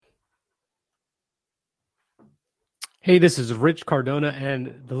Hey, this is Rich Cardona,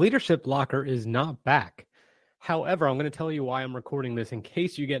 and the Leadership Locker is not back. However, I'm going to tell you why I'm recording this in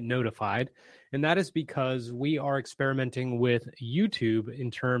case you get notified, and that is because we are experimenting with YouTube in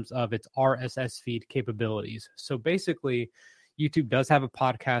terms of its RSS feed capabilities. So basically, YouTube does have a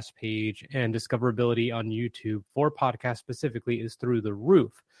podcast page, and discoverability on YouTube for podcasts specifically is through the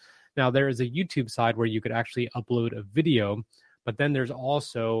roof. Now, there is a YouTube side where you could actually upload a video, but then there's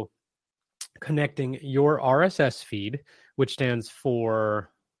also connecting your RSS feed, which stands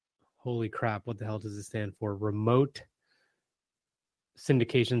for, holy crap, what the hell does it stand for? Remote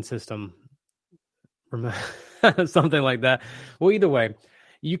syndication system, something like that. Well, either way,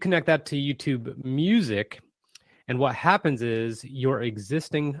 you connect that to YouTube Music. And what happens is your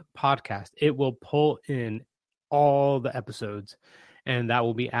existing podcast, it will pull in all the episodes and that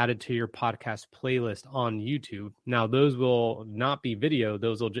will be added to your podcast playlist on YouTube. Now, those will not be video.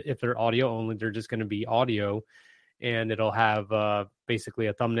 Those will, if they're audio only, they're just going to be audio, and it'll have basically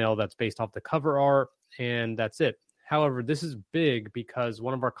a thumbnail that's based off the cover art, and that's it. However, this is big because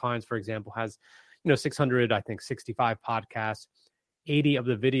one of our clients, for example, has 600, I think 65 podcasts. 80 of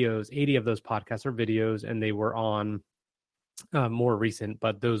those podcasts are videos, and they were on more recent,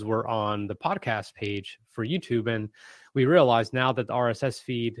 but those were on the podcast page for YouTube. And we realized now that the RSS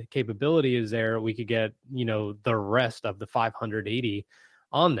feed capability is there, we could get, the rest of the 580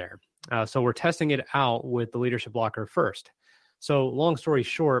 on there. So we're testing it out with the Leadership Locker first. So long story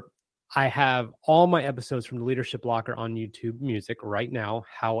short, I have all my episodes from the Leadership Locker on YouTube Music right now.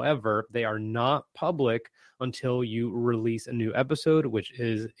 However, they are not public until you release a new episode, which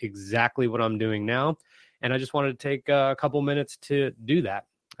is exactly what I'm doing now. And I just wanted to take a couple minutes to do that.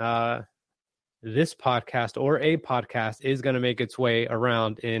 This podcast or a podcast is going to make its way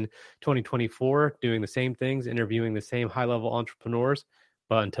around in 2024, doing the same things, interviewing the same high-level entrepreneurs.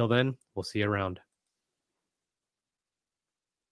 But until then, we'll see you around.